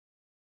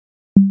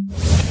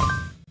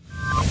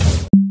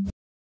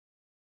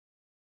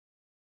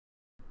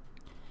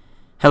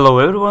Hello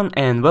everyone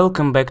and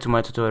welcome back to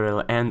my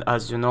tutorial. And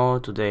as you know,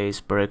 today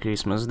is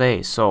pre-Christmas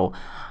day, so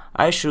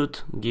I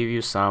should give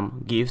you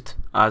some gift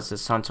as a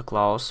Santa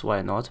Claus,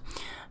 why not?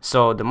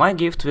 So my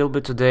gift will be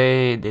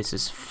today, this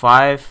is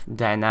 5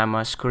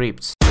 Dynamo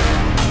Scripts.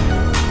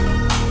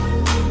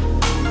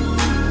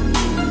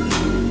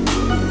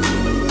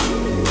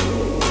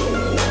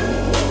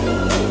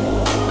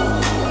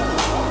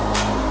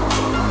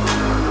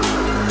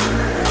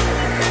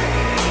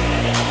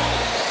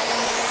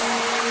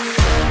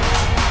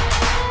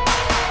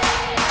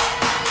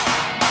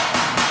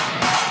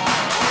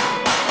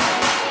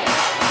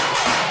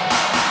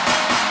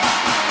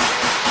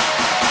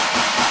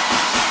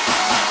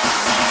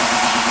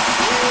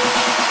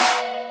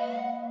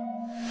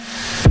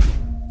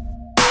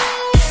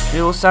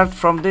 We will start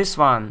from this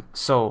one.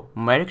 So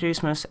Merry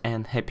Christmas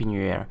and Happy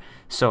New Year.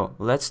 So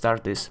let's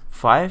start this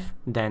 5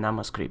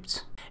 Dynamo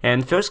Scripts.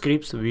 And first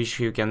script, which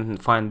you can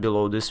find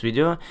below this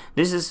video,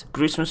 this is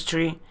Christmas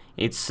tree.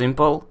 It's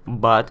simple,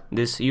 but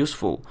this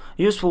useful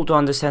to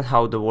understand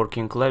how the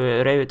working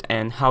Revit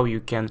and how you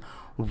can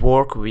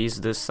work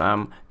with the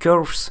some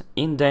curves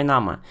in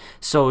Dynamo.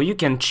 So you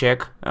can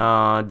check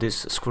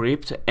this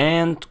script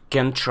and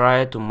can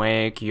try to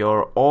make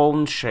your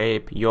own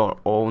shape, your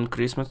own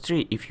Christmas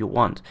tree if you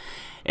want.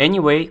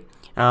 Anyway,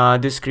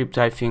 this script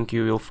I think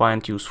you will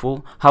find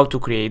useful, how to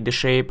create the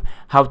shape,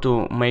 how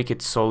to make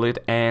it solid,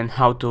 and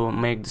how to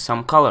make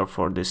some color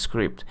for this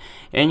script.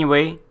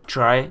 Anyway,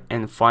 try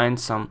and find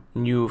some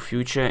new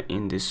feature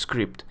in this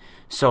script.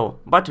 So,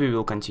 but we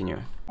will continue.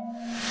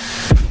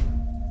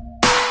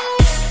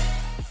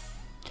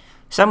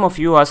 Some of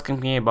you asking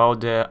me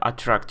about the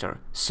Attractor.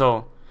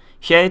 So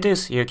here it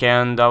is, you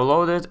can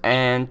download it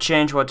and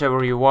change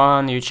whatever you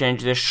want. You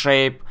change the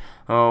shape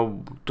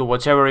to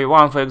whatever you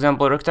want, for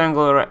example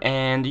rectangular,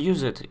 and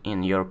use it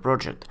in your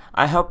project.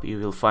 I hope you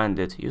will find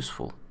it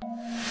useful.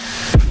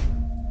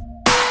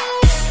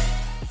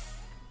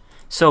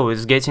 So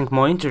it's getting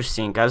more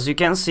interesting. As you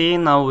can see,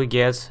 now we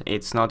get,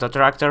 it's not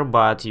Attractor,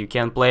 but you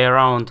can play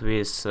around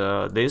with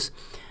this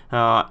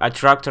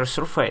Attractor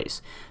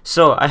surface.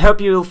 So I hope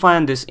you will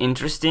find this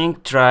interesting.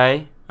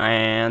 Try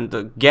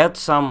and get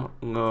some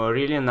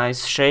really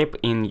nice shape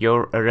in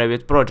your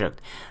Revit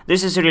project.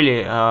 This is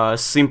really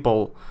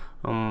simple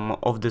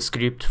of the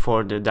script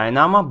for the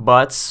Dynamo,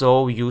 but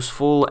so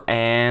useful,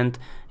 and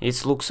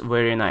it looks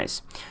very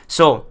nice.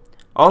 So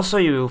also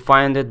you will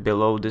find it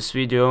below this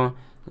video.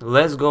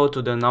 Let's go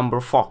to the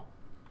number 4.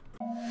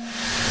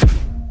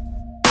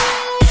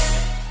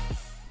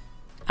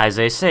 As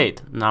I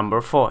said,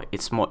 number 4,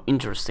 it's more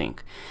interesting.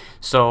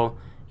 So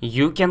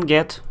you can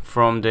get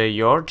from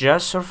your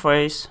just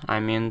surface, I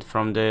mean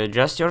from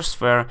just your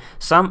sphere,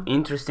 some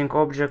interesting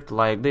object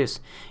like this.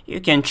 You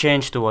can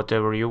change to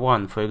whatever you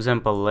want. For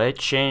example,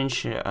 let's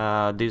change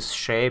these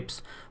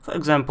shapes, for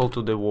example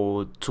to the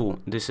wall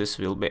 2. This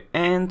will be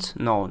end,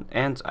 no,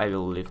 end I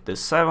will leave the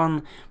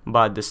 7,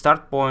 but the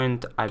start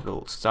point I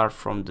will start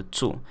from the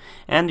 2,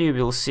 and you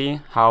will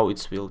see how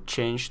it will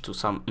change to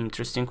some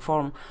interesting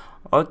form.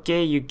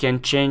 Okay, you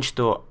can change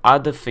to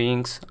other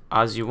things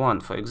as you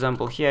want. For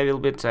example, here will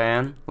be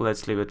 10,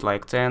 let's leave it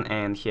like 10,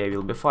 and here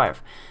will be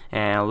 5,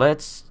 and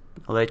let's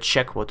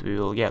check what we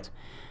will get.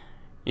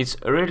 It's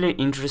really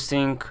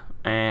interesting,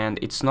 and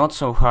it's not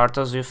so hard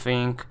as you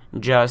think.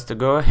 Just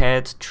go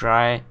ahead,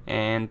 try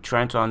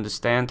to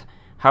understand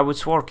how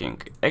it's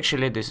working.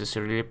 Actually, this is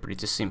really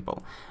pretty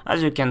simple.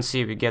 As you can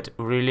see, we get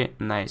really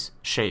nice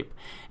shape,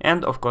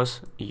 and of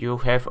course you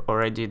have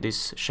already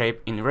this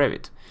shape in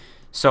Revit.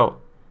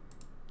 So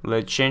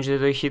let's change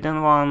the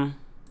hidden one,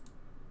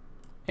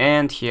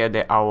 and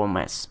here our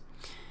mess.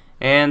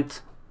 And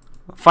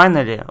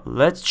finally,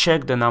 let's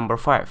check the number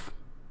 5.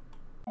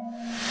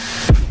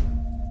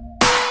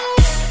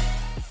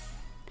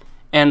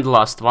 And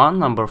last one,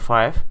 number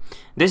 5.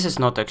 This is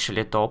not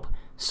actually top,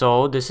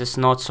 so this is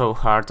not so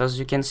hard as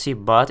you can see,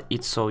 but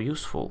it's so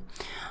useful.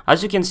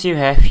 As you can see, we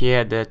have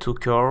here the 2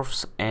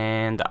 curves,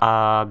 and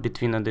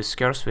between these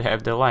curves we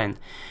have the line.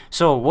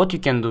 So what you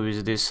can do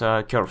with these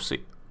curves?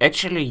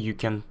 Actually, you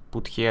can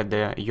put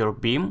here your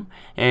beam,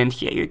 and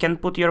here you can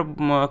put your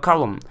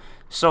column.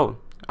 So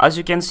as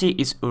you can see,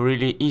 it's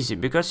really easy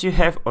because you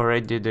have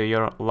already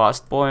your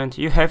last point,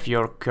 you have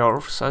your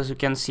curves as you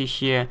can see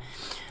here.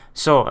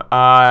 So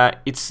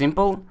it's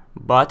simple,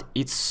 but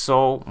it's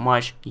so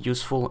much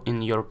useful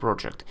in your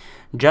project.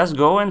 Just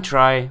go and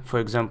try. For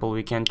example,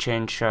 we can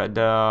change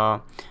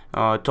the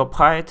top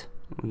height,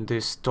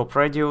 this top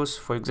radius,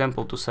 for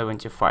example to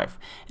 75,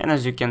 and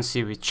as you can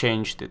see, we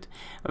changed it.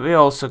 We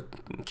also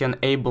can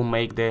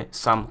make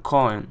some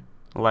coin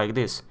like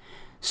this.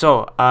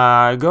 So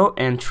go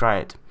and try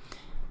it.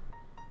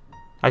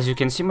 As you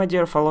can see, my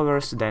dear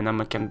followers,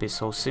 Dynamo can be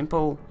so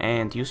simple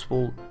and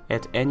useful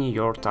at any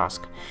your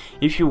task.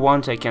 If you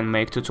want, I can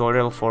make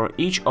tutorial for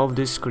each of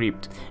this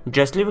script.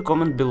 Just leave a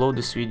comment below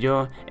this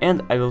video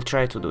and I will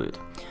try to do it.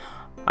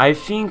 I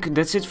think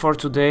that's it for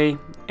today,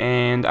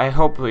 and I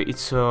hope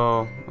it's you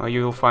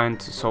will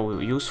find so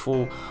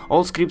useful.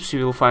 All scripts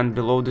you will find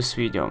below this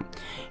video.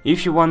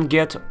 If you want to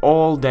get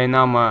all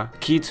Dynamo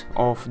kit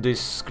of these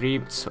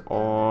scripts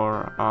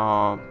or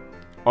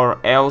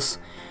else,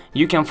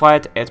 you can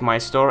find at my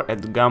store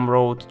at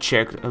Gumroad.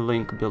 Check a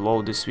link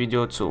below this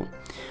video too.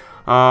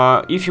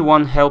 If you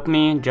want to help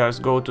me,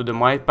 just go to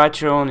my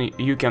Patreon.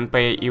 You can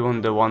pay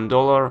even the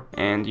 $1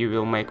 and you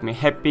will make me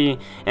happy,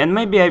 and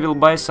maybe I will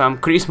buy some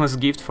Christmas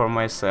gift for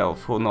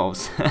myself, who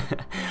knows.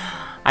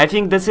 I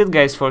think that's it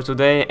guys for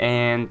today,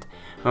 and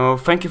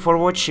thank you for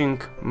watching.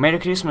 Merry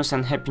Christmas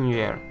and Happy New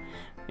Year.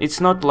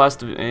 It's not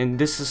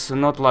this is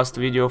not last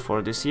video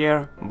for this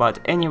year, but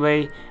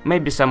anyway,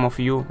 maybe some of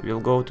you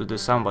will go to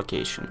some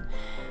vacation.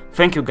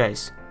 Thank you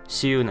guys,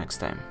 see you next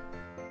time.